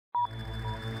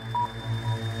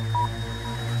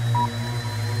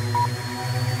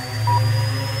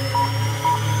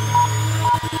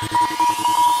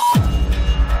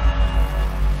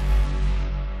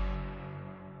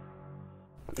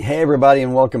Hey everybody,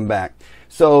 and welcome back.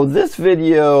 So this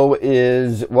video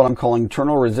is what I'm calling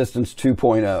Internal Resistance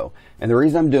 2.0. And the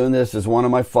reason I'm doing this is one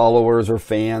of my followers or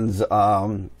fans,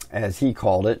 as he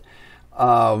called it,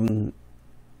 had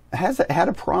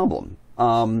a problem.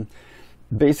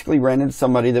 Basically ran into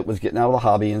somebody that was getting out of the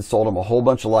hobby and sold him a whole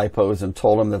bunch of lipos and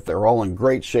told him that they're all in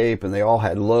great shape and they all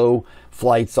had low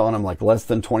flights on them, like less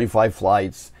than 25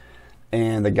 flights.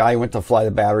 And the guy went to fly the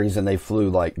batteries and they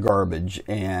flew like garbage.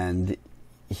 And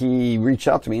he reached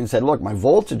out to me and said, look, my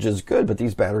voltage is good, but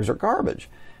these batteries are garbage.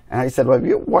 And I said, well, have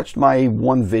you watched my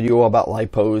one video about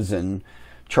lipos and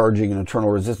charging and internal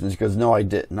resistance? He goes, no, I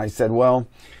didn't. And I said, well,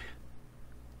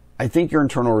 I think your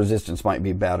internal resistance might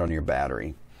be bad on your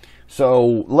battery.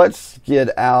 So let's get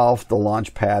off the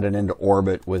launch pad and into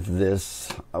orbit with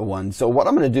this one. So what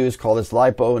I'm going to do is call this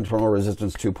Lipo Internal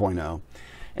Resistance 2.0.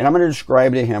 And I'm going to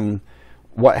describe to him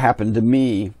what happened to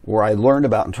me, where I learned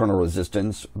about internal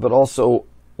resistance, but also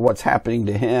what's happening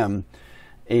to him.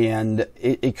 And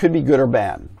it could be good or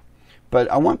bad.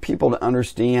 But I want people to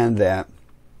understand that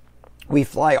we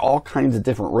fly all kinds of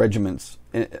different regiments.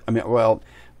 I mean, well,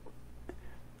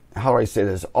 how do I say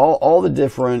this? All the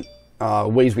different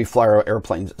ways we fly our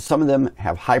airplanes. Some of them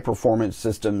have high performance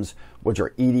systems, which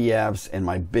are EDFs and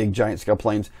my big giant scale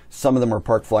planes. Some of them are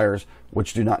park flyers,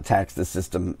 which do not tax the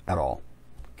system at all.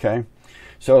 Okay?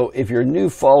 So if you're a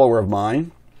new follower of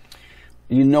mine,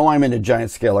 you know I'm into giant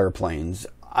scale airplanes.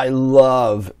 I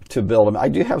love to build them. I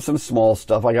do have some small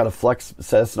stuff. I got a Flex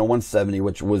Cessna 170,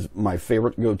 which was my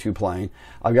favorite go-to plane.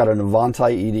 I've got an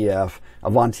Avanti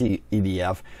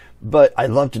EDF, but I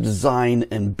love to design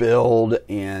and build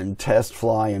and test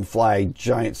fly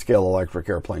giant scale electric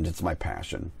airplanes. It's my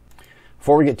passion.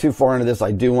 Before we get too far into this,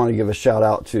 I do want to give a shout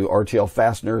out to RTL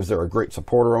Fasteners. They're a great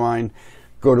supporter of mine.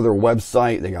 Go to their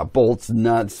website. They got bolts,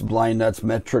 nuts, blind nuts,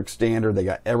 metric standard. They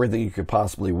got everything you could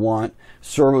possibly want.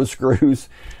 Servo screws.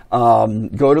 Go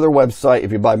to their website.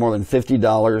 If you buy more than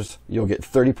 $50, you'll get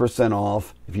 30%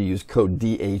 off if you use code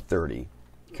DA30.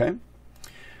 Okay?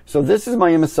 So this is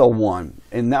my MSL1.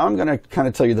 And now I'm going to kind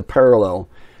of tell you the parallel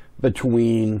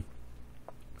between,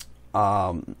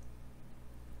 how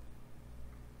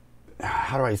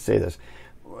do I say this?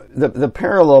 The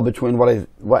parallel between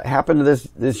what happened to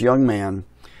this young man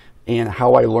and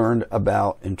how I learned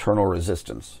about internal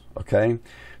resistance. Okay,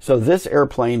 so this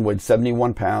airplane weighed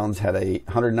 71 pounds, had a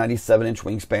 197-inch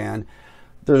wingspan.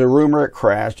 There's a rumor it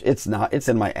crashed. It's not. It's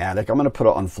in my attic. I'm going to put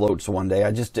it on floats one day.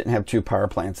 I just didn't have two power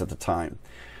plants at the time.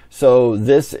 So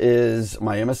this is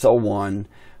my MSL1,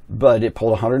 but it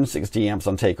pulled 160 amps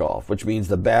on takeoff, which means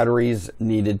the batteries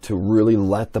needed to really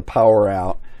let the power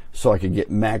out so I could get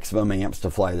maximum amps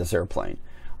to fly this airplane.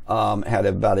 Had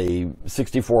about a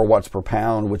 64 watts per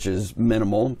pound, which is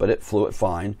minimal, but it flew it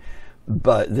fine.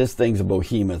 But this thing's a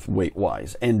behemoth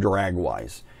weight-wise and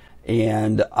drag-wise.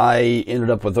 And I ended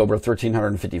up with over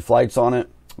 1,350 flights on it,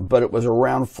 but it was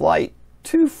around flight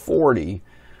 240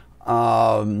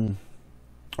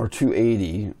 or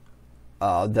 280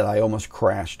 that I almost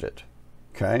crashed it.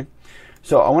 Okay?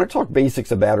 So I want to talk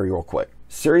basics of battery real quick.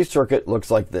 Series circuit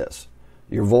looks like this.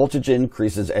 Your voltage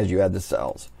increases as you add the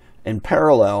cells. In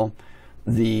parallel,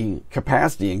 the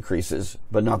capacity increases,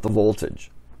 but not the voltage.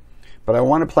 But I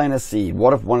want to plant a seed.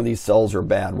 What if one of these cells are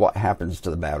bad? What happens to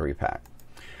the battery pack?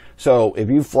 So if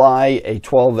you fly a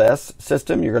 12S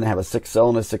system, you're going to have a 6 cell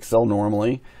and a 6 cell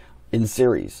normally in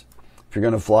series. If you're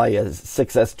going to fly a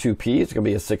 6S2P, it's going to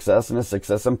be a 6S and a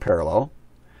 6S in parallel.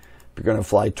 If you're going to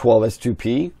fly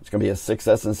 12S2P, it's going to be a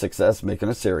 6S and 6S making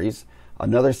a series.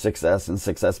 Another 6S and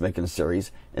 6S making a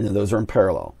series, and then those are in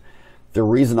parallel. The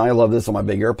reason I love this on my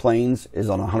big airplanes is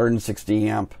on 160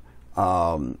 amp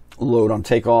load on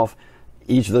takeoff.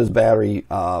 Each of those battery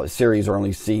series are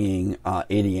only seeing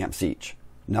 80 amps each,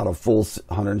 not a full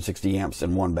 160 amps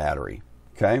in one battery.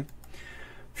 Okay.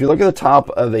 If you look at the top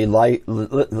of a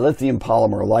lithium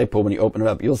polymer LiPo, when you open it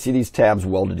up, you'll see these tabs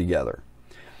welded together.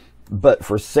 But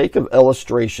for sake of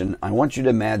illustration, I want you to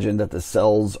imagine that the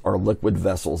cells are liquid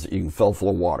vessels that you can fill full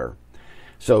of water.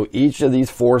 So each of these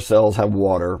 4 cells have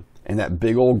water, and that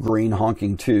big old green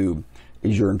honking tube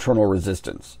is your internal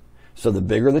resistance. So the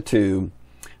bigger the tube,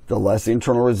 the less the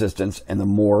internal resistance, and the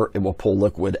more it will pull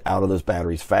liquid out of those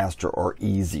batteries faster or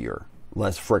easier,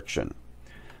 less friction.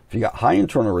 If you got high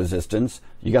internal resistance,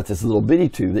 you got this little bitty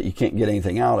tube that you can't get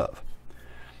anything out of.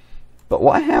 But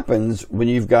what happens when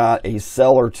you've got a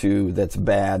cell or two that's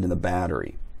bad in the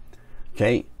battery?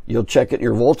 Okay, you'll check it,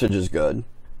 your voltage is good.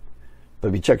 But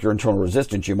if you check your internal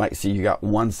resistance, you might see you got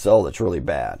one cell that's really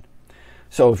bad.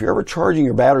 So if you're ever charging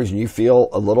your batteries and you feel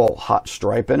a little hot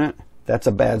stripe in it, that's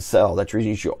a bad cell. That's the reason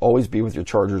you should always be with your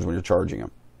chargers when you're charging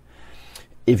them.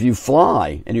 if you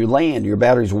fly and you land, your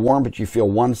battery's warm, but you feel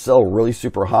one cell really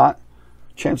super hot,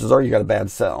 chances are you got a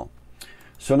bad cell.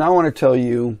 So now I want to tell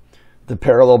you the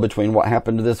parallel between what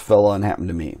happened to this fella and happened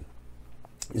to me.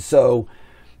 So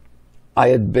I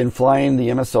had been flying the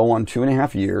MSL-1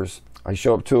 2.5 years. I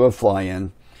show up to a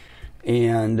fly-in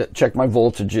and checked my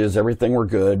voltages. Everything were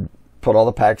good. Put all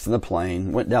the packs in the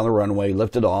plane, went down the runway,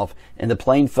 lifted off, and the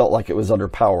plane felt like it was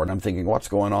underpowered. I'm thinking, what's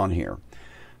going on here?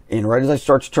 And right as I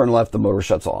start to turn left, the motor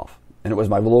shuts off, and it was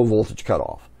my low voltage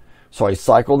cutoff. So I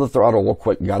cycled the throttle real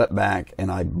quick, got it back,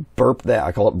 and I burped that.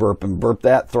 I call it burping. Burped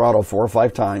that throttle 4 or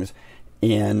 5 times,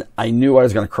 and I knew I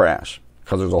was going to crash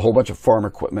because there's a whole bunch of farm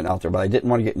equipment out there, but I didn't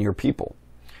want to get near people.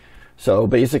 So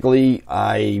basically,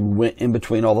 I went in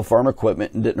between all the farm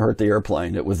equipment and didn't hurt the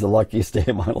airplane. It was the luckiest day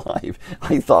of my life.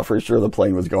 I thought for sure the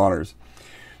plane was goners.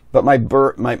 But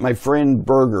my friend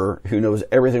Berger, who knows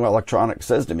everything about electronics,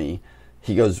 says to me,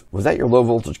 he goes, was that your low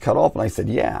voltage cutoff? And I said,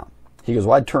 yeah. He goes,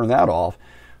 well, I'd turn that off.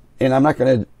 And I'm not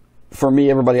going to, for me,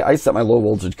 everybody, I set my low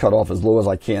voltage cutoff as low as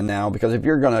I can now, because if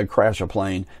you're going to crash a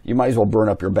plane, you might as well burn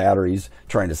up your batteries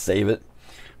trying to save it.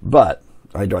 But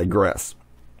I digress.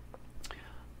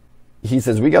 He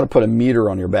says, we got to put a meter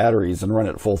on your batteries and run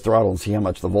it at full throttle and see how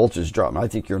much the voltage drop. I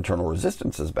think your internal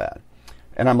resistance is bad.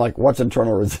 And I'm like, what's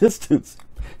internal resistance?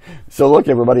 So look,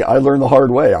 everybody, I learned the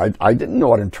hard way. I didn't know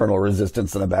what internal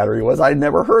resistance in a battery was. I'd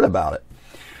never heard about it.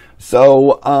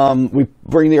 So we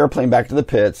bring the airplane back to the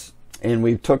pits, and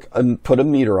we put a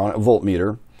meter on it, a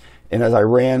voltmeter. And as I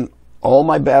ran, all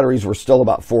my batteries were still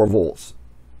about 4 volts,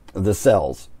 the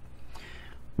cells.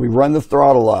 We run the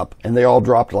throttle up, and they all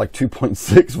dropped to like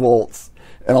 2.6 volts.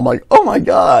 And I'm like, oh my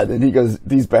God. And he goes,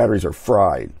 these batteries are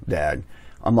fried, Dad.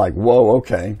 I'm like, whoa,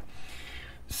 okay.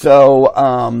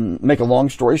 So make a long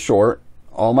story short,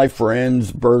 all my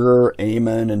friends, Berger,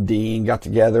 Eamon, and Dean got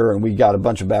together, and we got a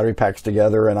bunch of battery packs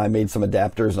together, and I made some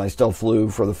adapters, and I still flew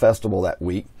for the festival that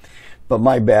week. But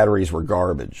my batteries were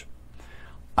garbage.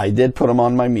 I did put them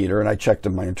on my meter, and I checked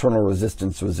them. My internal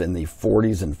resistance was in the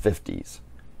 40s and 50s.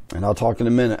 And I'll talk in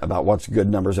a minute about what's good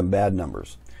numbers and bad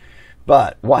numbers.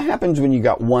 But what happens when you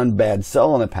got one bad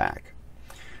cell in a pack?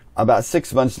 About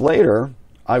 6 months later,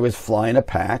 I was flying a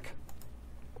pack,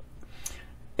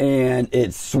 and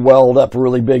it swelled up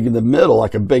really big in the middle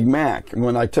like a Big Mac. And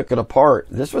when I took it apart,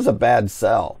 this was a bad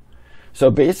cell. So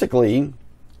basically,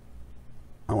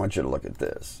 I want you to look at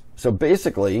this. So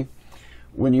basically,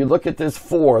 when you look at this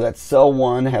 4, that cell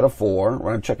 1 had a 4,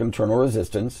 when I'm checking internal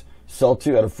resistance, cell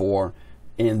 2 had a 4,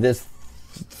 and this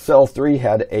cell 3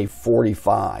 had a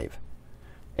 45,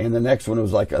 and the next one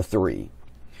was like a 3.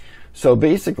 So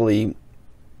basically,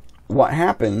 what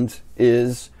happened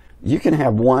is you can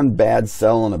have one bad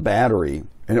cell in a battery,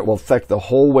 and it will affect the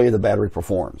whole way the battery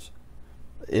performs.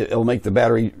 It'll make the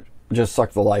battery just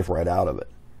suck the life right out of it.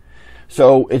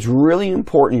 So it's really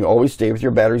important you always stay with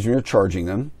your batteries when you're charging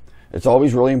them. It's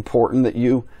always really important that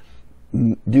you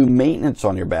do maintenance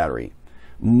on your battery.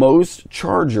 Most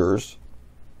chargers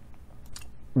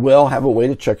will have a way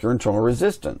to check your internal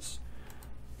resistance.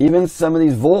 Even some of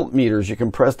these voltmeters, you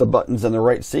can press the buttons in the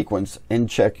right sequence and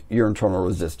check your internal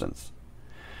resistance.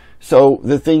 So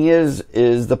the thing is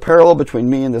the parallel between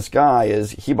me and this guy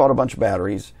is he bought a bunch of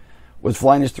batteries, was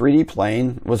flying his 3D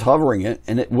plane, was hovering it,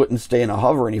 and it wouldn't stay in a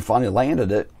hover, and he finally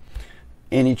landed it,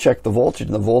 and he checked the voltage,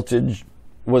 and the voltage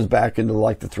was back into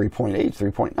like the 3.8,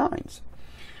 3.9s.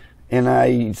 And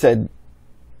I said,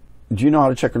 do you know how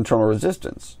to check internal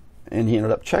resistance? And he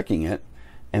ended up checking it,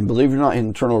 and believe it or not,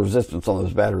 internal resistance on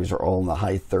those batteries are all in the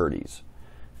high 30s.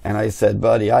 And I said,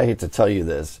 buddy, I hate to tell you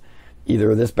this.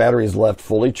 Either this battery is left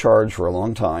fully charged for a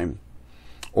long time,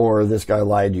 or this guy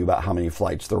lied to you about how many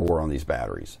flights there were on these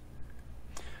batteries.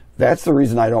 That's the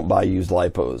reason I don't buy used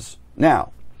lipos.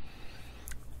 Now,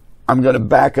 I'm going to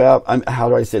back up. How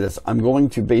do I say this? I'm going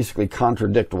to basically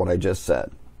contradict what I just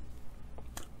said.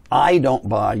 I don't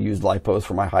buy used lipos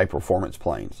for my high performance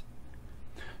planes.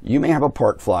 You may have a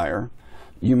park flyer,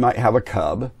 you might have a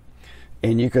Cub,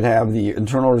 and you could have the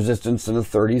internal resistance in the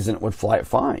 30s and it would fly it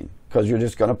fine because you're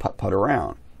just going to putt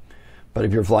around. But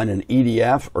if you're flying an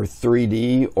EDF or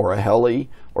 3D or a heli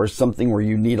or something where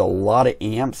you need a lot of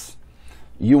amps,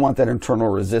 you want that internal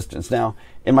resistance. Now,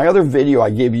 in my other video, I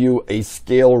gave you a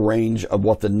scale range of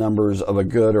what the numbers of a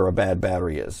good or a bad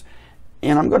battery is.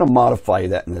 And I'm going to modify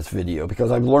that in this video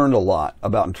because I've learned a lot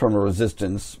about internal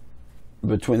resistance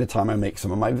between the time I make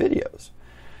some of my videos.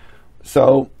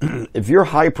 So if you're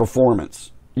high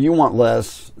performance, you want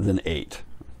less than 8.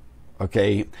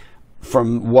 Okay?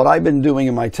 From what I've been doing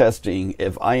in my testing,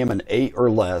 if I am an 8 or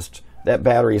less, that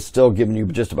battery is still giving you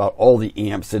just about all the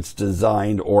amps it's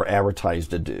designed or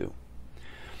advertised to do.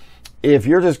 if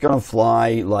you're just going to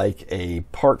fly like a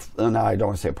park, no, I don't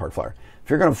want to say a park flyer. If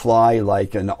you're going to fly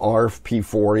like an ARF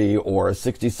P40 or a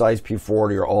 60 size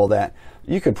P40 or all that,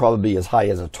 you could probably be as high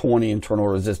as a 20 internal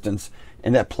resistance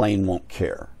and that plane won't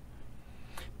care.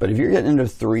 But if you're getting into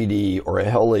 3D or a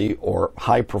heli or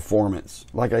high performance,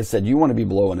 like I said, you want to be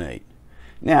below an 8.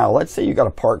 Now, let's say you got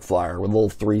a park flyer with a little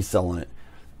 3 cell in it.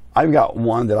 I've got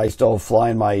one that I still fly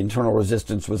and my internal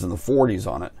resistance was in the 40s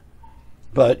on it.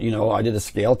 But, you know, I did a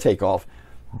scale takeoff.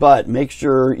 But make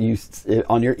sure you,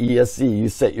 on your ESC, you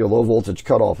set your low voltage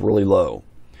cutoff really low.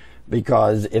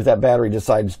 Because if that battery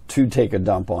decides to take a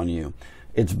dump on you,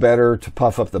 it's better to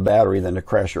puff up the battery than to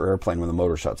crash your airplane when the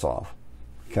motor shuts off.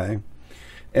 Okay?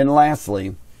 And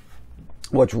lastly,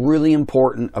 what's really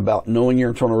important about knowing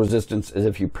your internal resistance is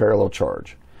if you parallel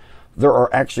charge. There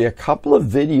are actually a couple of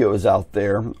videos out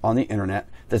there on the internet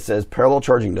that says parallel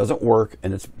charging doesn't work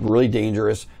and it's really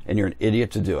dangerous and you're an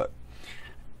idiot to do it.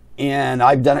 And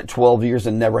I've done it 12 years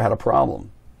and never had a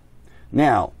problem.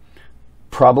 Now,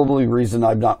 probably the reason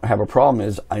I not have a problem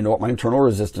is I know what my internal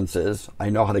resistance is, I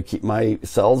know how to keep my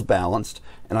cells balanced,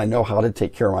 and I know how to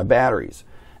take care of my batteries.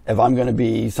 If I'm going to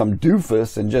be some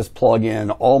doofus and just plug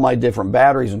in all my different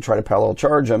batteries and try to parallel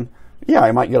charge them, yeah,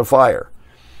 I might get a fire.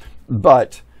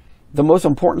 But the most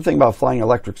important thing about flying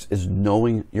electrics is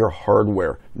knowing your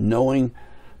hardware, knowing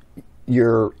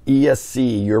your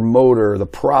ESC, your motor, the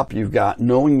prop you've got,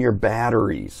 knowing your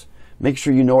batteries. Make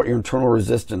sure you know what your internal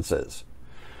resistance is.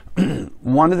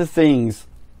 One of the things,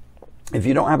 if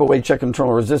you don't have a way to check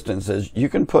internal resistance, is you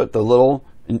can put the little,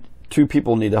 2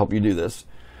 people need to help you do this.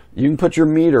 You can put your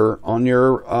meter on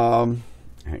your,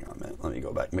 hang on a minute, let me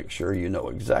go back and make sure you know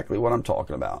exactly what I'm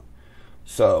talking about.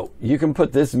 So you can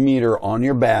put this meter on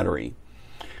your battery,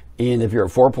 and if you're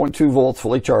at 4.2 volts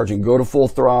fully charging, go to full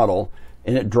throttle,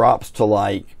 and it drops to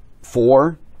like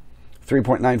 4,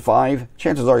 3.95,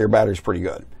 chances are your battery's pretty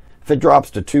good. If it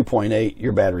drops to 2.8,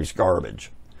 your battery's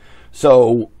garbage.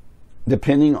 So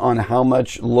depending on how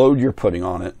much load you're putting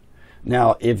on it,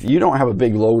 now if you don't have a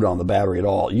big load on the battery at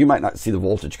all, you might not see the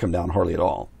voltage come down hardly at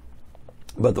all.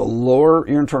 But the lower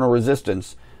your internal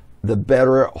resistance, the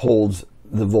better it holds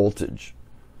the voltage,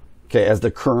 okay, as the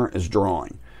current is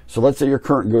drawing. So let's say your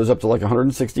current goes up to like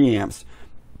 160 amps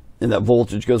and that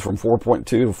voltage goes from 4.2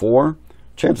 to 4,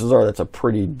 chances are that's a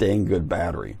pretty dang good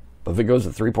battery. But if it goes to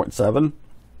 3.7,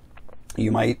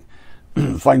 you might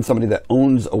find somebody that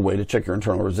owns a way to check your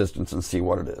internal resistance and see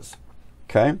what it is.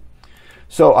 Okay?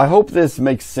 So I hope this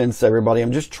makes sense, everybody.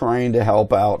 I'm just trying to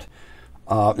help out.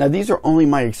 Now, these are only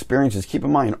my experiences. Keep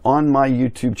in mind, on my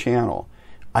YouTube channel,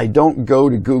 I don't go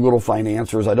to Google to find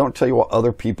answers. I don't tell you what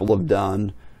other people have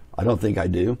done. I don't think I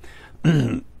do.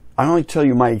 I only tell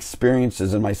you my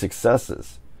experiences and my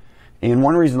successes. And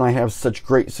one reason I have such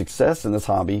great success in this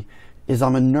hobby is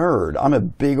I'm a nerd. I'm a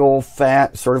big old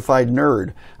fat certified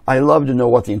nerd. I love to know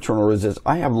what the internal resistance is.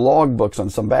 I have log books on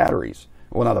some batteries.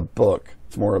 Well, not a book.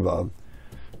 It's more of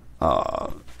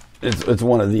a, it's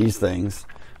one of these things.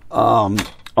 On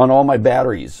all my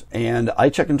batteries. And I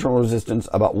check internal resistance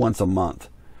about once a month.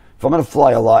 If I'm going to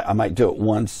fly a lot, I might do it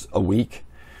once a week.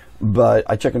 But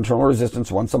I check internal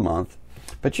resistance once a month.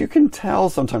 But you can tell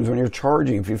sometimes when you're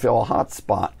charging, if you feel a hot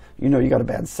spot, you know you got a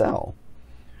bad cell.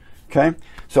 Okay?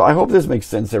 So I hope this makes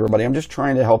sense, everybody. I'm just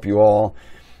trying to help you all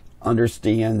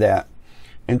understand that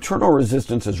internal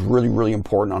resistance is really, really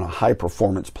important on a high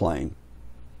performance plane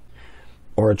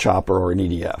or a chopper or an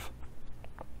EDF.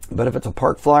 But if it's a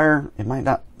park flyer, it might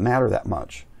not matter that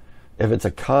much. If it's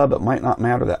a Cub, it might not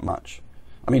matter that much.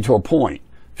 I mean, to a point.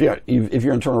 If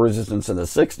your internal resistance in the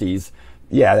 60s,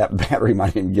 yeah, that battery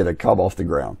might even get a Cub off the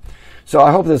ground. So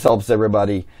I hope this helps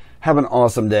everybody. Have an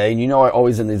awesome day. And you know I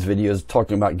always in these videos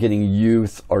talking about getting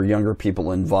youth or younger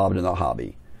people involved in the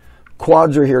hobby.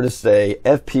 Quads are here to stay.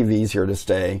 FPV's here to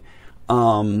stay.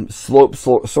 Slope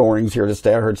soaring's here to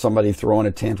stay. I heard somebody throwing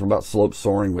a tantrum about slope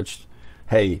soaring, which,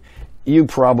 hey, you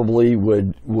probably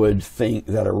would think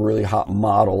that a really hot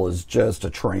model is just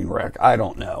a train wreck. I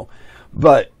don't know.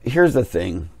 But here's the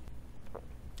thing.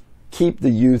 Keep the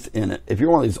youth in it. If you're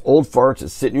one of these old farts that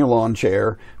sit in your lawn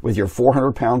chair with your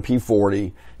 400-pound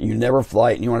P40, and you never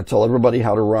fly it, and you want to tell everybody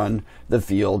how to run the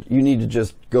field, you need to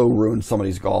just go ruin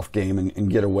somebody's golf game and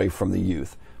get away from the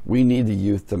youth. We need the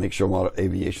youth to make sure model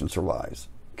aviation survives.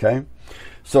 Okay?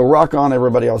 So rock on,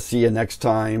 everybody. I'll see you next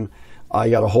time. I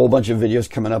got a whole bunch of videos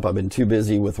coming up. I've been too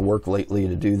busy with work lately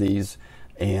to do these.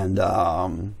 And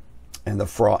the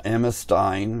Frau Emma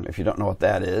Stein, if you don't know what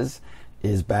that is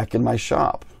back in my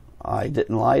shop. I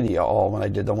didn't lie to you all when I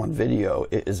did the one video.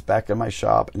 It is back in my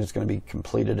shop, and it's going to be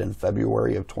completed in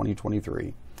February of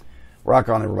 2023. Rock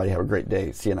on, everybody. Have a great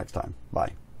day. See you next time.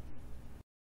 Bye.